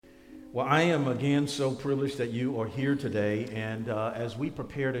Well, I am again so privileged that you are here today, and as we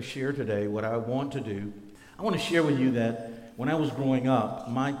prepare to share today, what I want to do, I want to share with you that when I was growing up,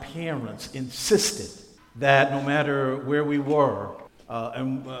 my parents insisted that no matter where we were,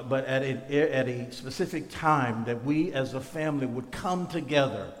 but at a specific time, that we as a family would come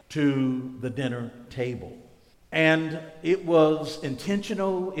together to the dinner table. And it was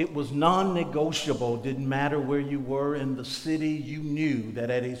intentional, it was non-negotiable, didn't matter where you were in the city, you knew that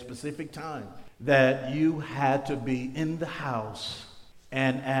at a specific time that you had to be in the house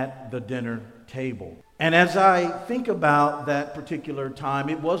and at the dinner table. And as I think about that particular time,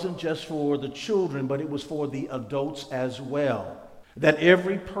 it wasn't just for the children, but it was for the adults as well. That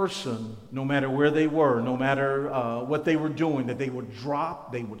every person, no matter where they were, no matter what they were doing, that they would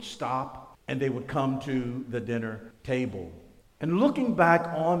drop, they would stop, and they would come to the dinner table. And looking back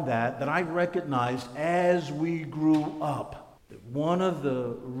on that I recognized as we grew up, that one of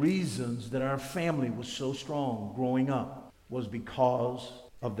the reasons that our family was so strong growing up was because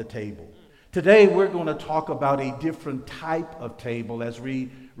of the table. Today we're going to talk about a different type of table as we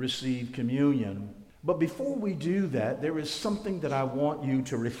receive communion. But before we do that, there is something that I want you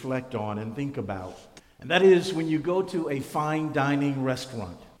to reflect on and think about. And that is when you go to a fine dining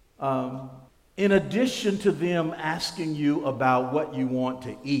restaurant. In addition to them asking you about what you want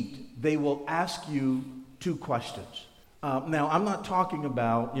to eat, they will ask you two questions. Now, I'm not talking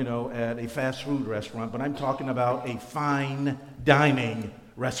about, at a fast food restaurant, but I'm talking about a fine dining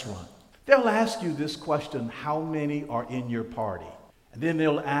restaurant. They'll ask you this question: how many are in your party? And then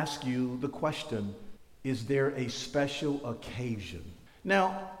they'll ask you the question, is there a special occasion?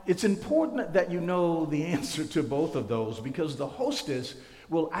 Now, it's important that you know the answer to both of those, because the hostess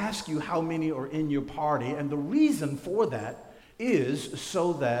will ask you how many are in your party, and the reason for that is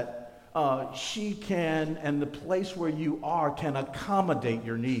so that she can, and the place where you are, can accommodate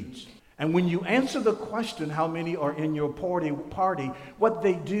your needs. And when you answer the question, how many are in your party, what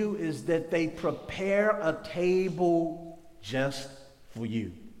they do is that they prepare a table just for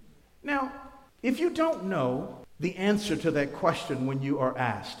you. Now, if you don't know the answer to that question when you are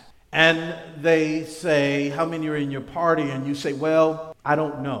asked, and they say, how many are in your party? And you say, well, I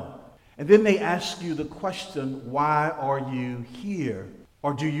don't know. And then they ask you the question, why are you here?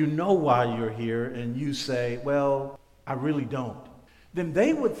 Or do you know why you're here? And you say, well, I really don't. Then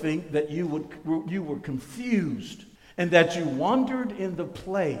they would think that you were confused and that you wandered in the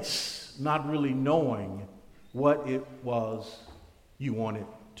place not really knowing what it was you wanted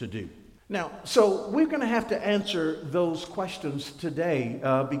to do. Now, so we're going to have to answer those questions today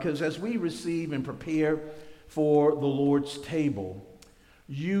because as we receive and prepare for the Lord's table,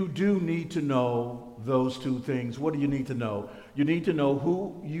 you do need to know those two things. What do you need to know? You need to know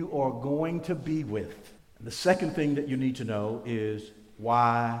who you are going to be with. And the second thing that you need to know is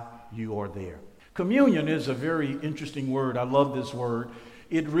why you are there. Communion is a very interesting word. I love this word.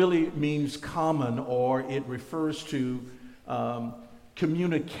 It really means common, or it refers to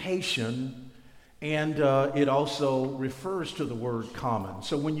communication, and it also refers to the word common.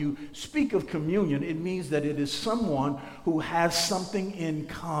 So when you speak of communion, it means that it is someone who has something in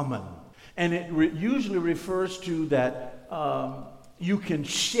common. And it usually refers to that you can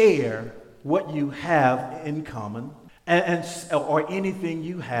share what you have in common, or anything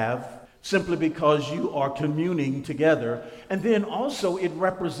you have, simply because you are communing together. And then also it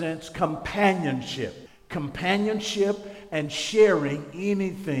represents companionship and sharing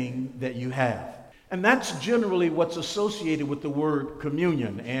anything that you have. And that's generally what's associated with the word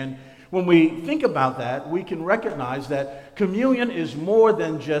communion. And when we think about that, we can recognize that communion is more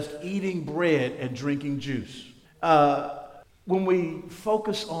than just eating bread and drinking juice. When we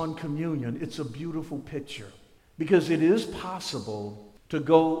focus on communion, it's a beautiful picture, because it is possible to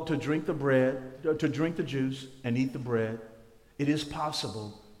go to drink the bread, to drink the juice and eat the bread. It is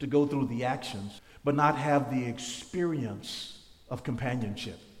possible to go through the actions, but not have the experience of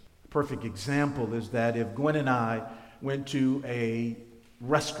companionship. A perfect example is that if Gwen and I went to a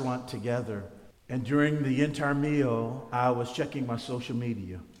restaurant together, and during the entire meal, I was checking my social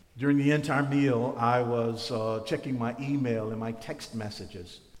media. During the entire meal, I was checking my email and my text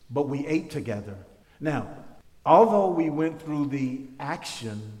messages, but we ate together. Now, although we went through the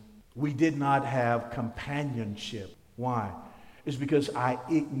action, we did not have companionship. Why? It's because I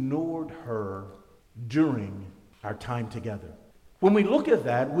ignored her during our time together. When we look at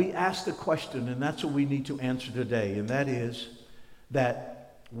that, we ask the question, and that's what we need to answer today, and that is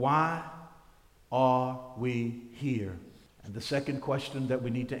that why are we here? And the second question that we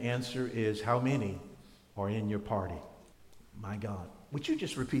need to answer is, how many are in your party? My God. Would you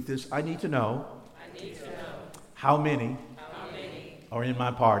just repeat this? I need to know. How many are in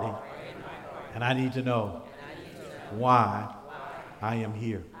my party? And I need to know why I am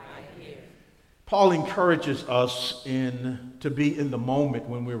here. Paul encourages us to be in the moment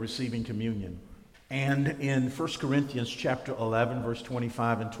when we're receiving communion. And in 1 Corinthians chapter 11, verse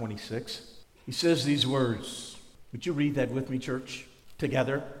 25 and 26, he says these words. Would you read that with me, church?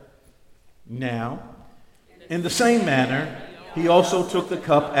 Together. Now, in the same manner, he also took the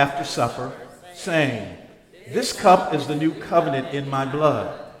cup after supper, saying, "This cup is the new covenant in my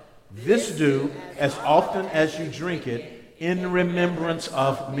blood. This do as often as you drink it in remembrance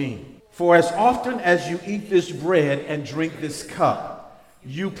of me. For as often as you eat this bread and drink this cup,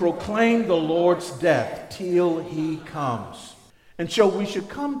 you proclaim the Lord's death till he comes." And so we should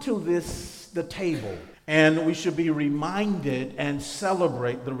come to the table, and we should be reminded and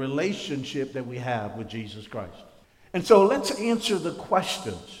celebrate the relationship that we have with Jesus Christ. And so let's answer the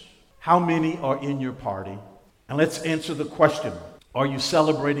questions. How many are in your party? And let's answer the question, are you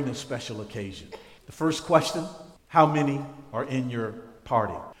celebrating a special occasion? The first question, how many are in your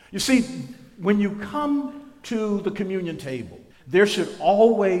party? You see, when you come to the communion table, there should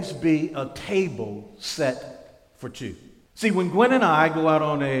always be a table set for two. See, when Gwen and I go out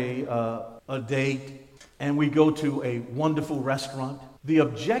on a date and we go to a wonderful restaurant, the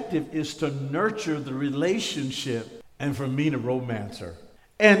objective is to nurture the relationship and for me to romance her.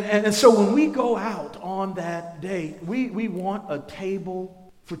 And so when we go out on that date, we want a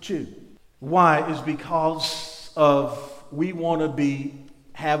table for two. Why? Is because we want to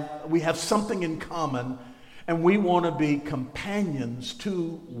we have something in common, and we want to be companions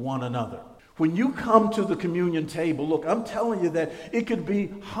to one another. When you come to the communion table, look, I'm telling you that it could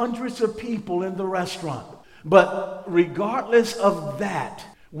be hundreds of people in the restaurant, but regardless of that,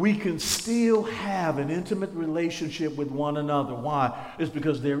 we can still have an intimate relationship with one another. Why? It's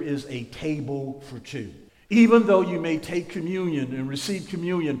because there is a table for two. Even though you may take communion and receive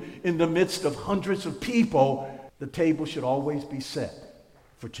communion in the midst of hundreds of people, the table should always be set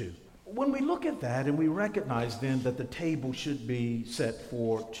for two. When we look at that and we recognize then that the table should be set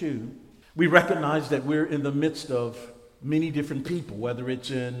for two, we recognize that we're in the midst of many different people, whether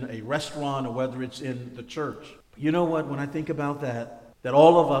it's in a restaurant or whether it's in the church. You know what? When I think about that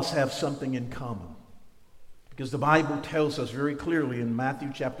all of us have something in common. Because the Bible tells us very clearly in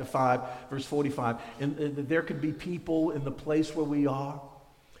Matthew chapter 5, verse 45, and there could be people in the place where we are,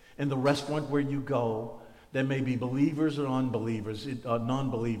 in the restaurant where you go. There may be believers or unbelievers,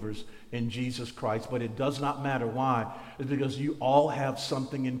 non-believers in Jesus Christ, but it does not matter. Why? It's because you all have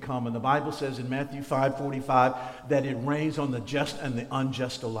something in common. The Bible says in Matthew 5:45 that it rains on the just and the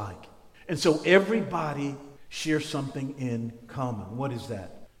unjust alike. And so everybody shares something in common. What is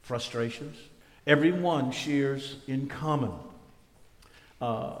that? Frustrations. Everyone shares in common.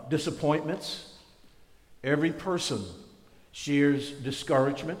 Disappointments. Every person shares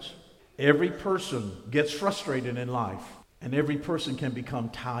discouragements. Every person gets frustrated in life, and every person can become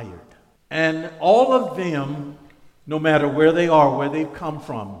tired. And all of them, no matter where they are, where they've come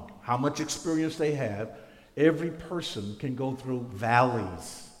from, how much experience they have, every person can go through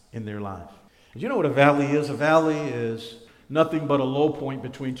valleys in their life. You know what a valley is? A valley is nothing but a low point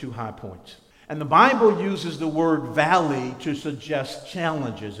between two high points. And the Bible uses the word valley to suggest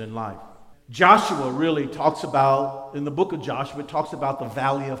challenges in life. Joshua really talks about, in the book of Joshua, it talks about the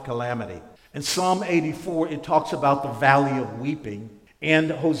valley of calamity. In Psalm 84, it talks about the valley of weeping.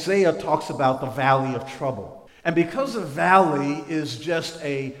 And Hosea talks about the valley of trouble. And because a valley is just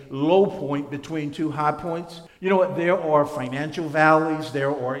a low point between two high points, you know what? There are financial valleys,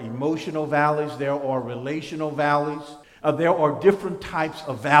 there are emotional valleys, there are relational valleys. There are different types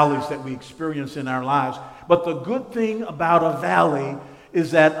of valleys that we experience in our lives. But the good thing about a valley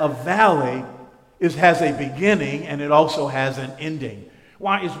is that a valley has a beginning and it also has an ending.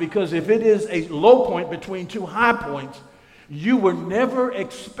 Why? It's because if it is a low point between two high points, you were never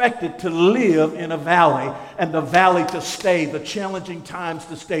expected to live in a valley and the valley to stay, the challenging times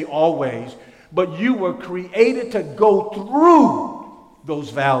to stay always. But you were created to go through those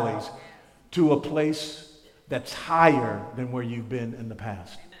valleys to a place that's higher than where you've been in the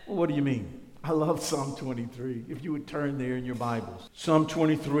past. Well, what do you mean? I love Psalm 23. If you would turn there in your Bibles. Psalm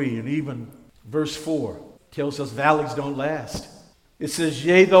 23 and even verse 4 tells us valleys don't last. It says,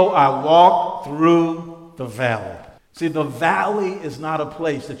 "Yea, though I walk through the valley." See, the valley is not a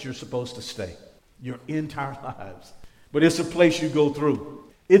place that you're supposed to stay your entire lives. But it's a place you go through.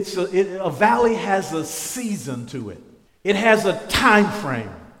 A valley has a season to it. It has a time frame.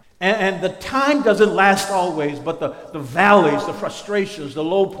 And the time doesn't last always, but the valleys, the frustrations, the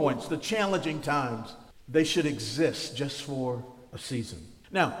low points, the challenging times, they should exist just for a season.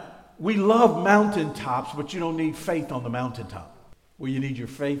 Now, we love mountaintops, but you don't need faith on the mountaintop. Where you need your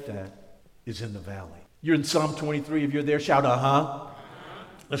faith at is in the valley. You're in Psalm 23. If you're there, shout, uh-huh.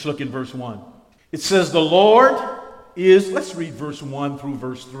 Let's look in verse 1. It says, the Lord is, let's read verse 1 through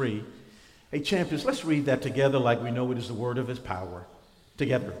verse 3. Hey, champions, let's read that together like we know it is the word of his power.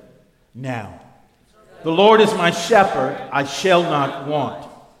 Together. Now, the Lord is my shepherd, I shall not want.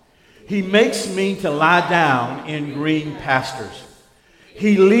 He makes me to lie down in green pastures.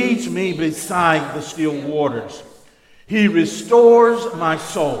 He leads me beside the still waters. He restores my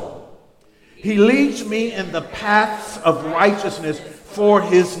soul. He leads me in the paths of righteousness for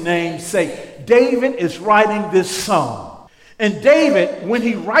his name's sake. David is writing this psalm. And David, when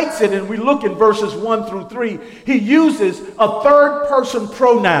he writes it, and we look in verses 1 through 3, he uses a third person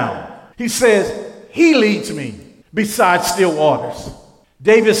pronoun. He says, he leads me beside still waters.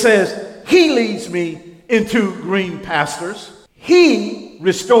 David says, he leads me into green pastures. He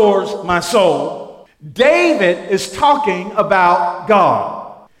restores my soul. David is talking about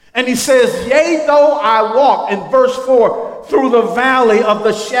God. And he says, yea, though I walk, in verse 4, through the valley of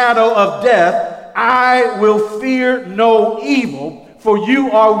the shadow of death, I will fear no evil, for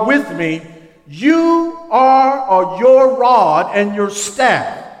you are with me. You are your rod and your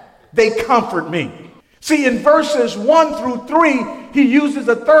staff. They comfort me. See, in verses 1 through 3, he uses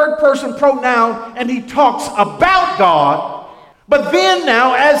a third person pronoun and he talks about God. But then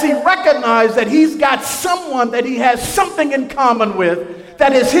now, as he recognizes that he's got someone that he has something in common with,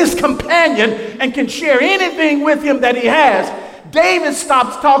 that is his companion and can share anything with him that he has, David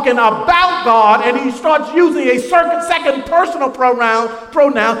stops talking about God and he starts using a second personal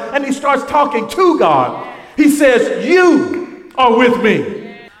pronoun and he starts talking to God. He says, you are with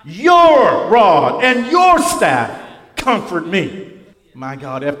me. Your rod and your staff comfort me. My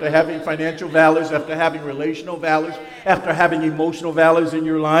God, after having financial valleys, after having relational valleys, after having emotional valleys in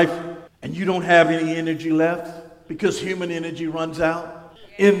your life, and you don't have any energy left because human energy runs out,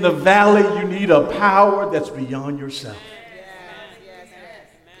 in the valley you need a power that's beyond yourself.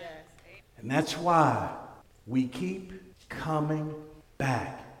 And that's why we keep coming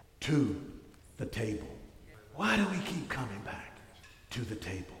back to the table. Why do we keep coming back to the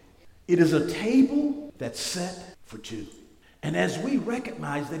table? It is a table that's set for two. And as we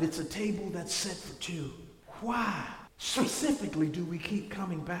recognize that it's a table that's set for two, why specifically do we keep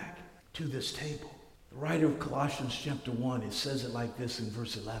coming back to this table? The writer of Colossians chapter 1, it says it like this in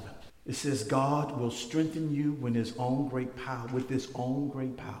verse 11. It says, God will strengthen you with his own great power,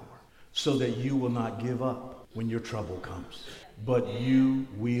 so that you will not give up when your trouble comes, but you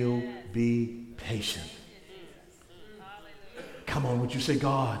will be patient. Come on, would you say,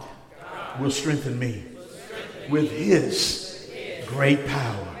 God will strengthen me with his great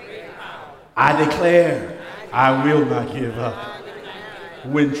power. I declare I will not give up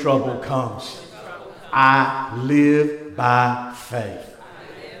when trouble comes. I live by faith.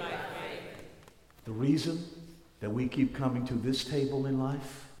 The reason that we keep coming to this table in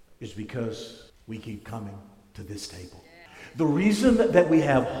life is because we keep coming to this table. The reason that we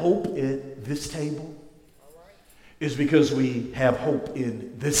have hope at this table is because we have hope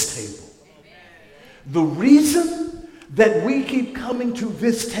in this table. The reason that we keep coming to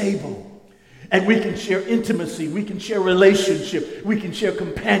this table and we can share intimacy, we can share relationship, we can share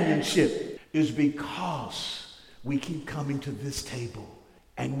companionship is because we keep coming to this table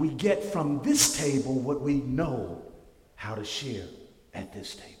and we get from this table what we know how to share at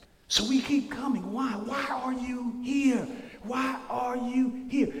this table. So we keep coming. Why? Why are you here? Why are you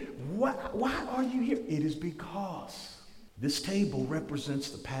here? Why are you here? It is because this table represents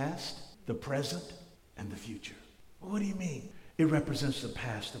the past, the present, and the future. Well, what do you mean? It represents the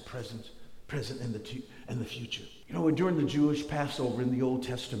past, the present, and the future. You know, during the Jewish Passover in the Old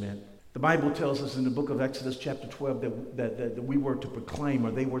Testament, the Bible tells us in the book of Exodus chapter 12 that we were to proclaim,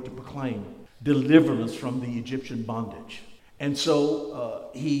 or they were to proclaim, deliverance from the Egyptian bondage. And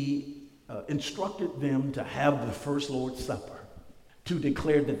so he instructed them to have the first Lord's Supper to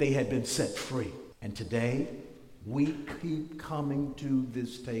declare that they had been set free. And today, we keep coming to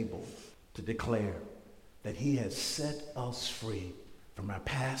this table to declare that he has set us free from our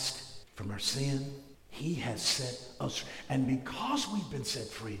past, from our sin. He has set us free. And because we've been set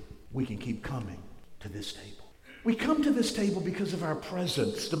free, we can keep coming to this table. We come to this table because of our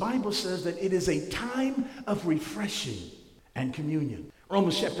presence. The Bible says that it is a time of refreshing and communion.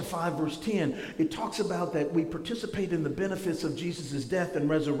 Romans chapter 5, verse 10, it talks about that we participate in the benefits of Jesus' death and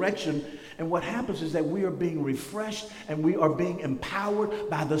resurrection. And what happens is that we are being refreshed and we are being empowered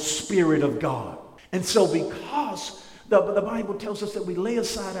by the Spirit of God. And so because the Bible tells us that we lay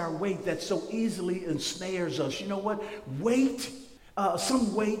aside our weight that so easily ensnares us. You know what? Weight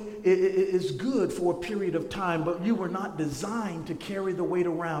Some weight is good for a period of time, but you were not designed to carry the weight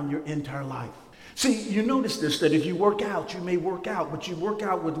around your entire life. See, you notice this, that if you work out, you may work out, but you work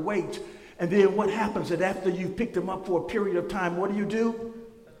out with weight. And then what happens that after you've picked them up for a period of time, what do?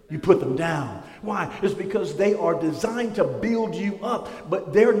 You put them down. Why? It's because they are designed to build you up,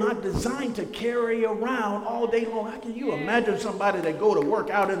 but they're not designed to carry around all day long. How can you imagine somebody that go to work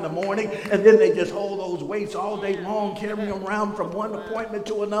out in the morning and then they just hold those weights all day long, carrying them around from one appointment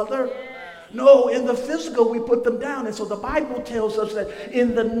to another? No, in the physical, we put them down. And so the Bible tells us that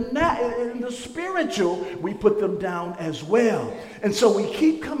in the spiritual, we put them down as well. And so we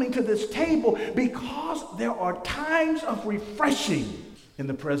keep coming to this table because there are times of refreshing in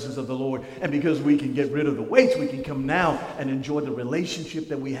the presence of the Lord. And because we can get rid of the weights, we can come now and enjoy the relationship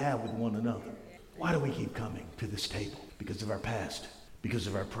that we have with one another. Why do we keep coming to this table? Because of our past, because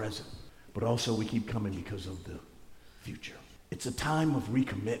of our present, but also we keep coming because of the future. It's a time of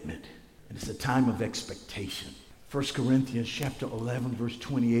recommitment, and it's a time of expectation. 1 Corinthians chapter 11, verse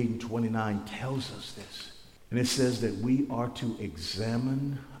 28 and 29 tells us this. And it says that we are to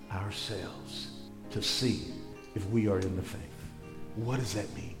examine ourselves to see if we are in the faith. What does that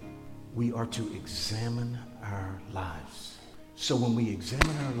mean? We are to examine our lives. So when we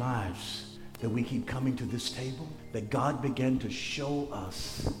examine our lives, that we keep coming to this table, that God began to show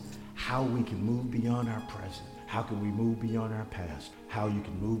us how we can move beyond our present, how can we move beyond our past, how you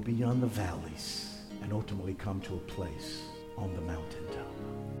can move beyond the valleys, and ultimately come to a place on the mountaintop.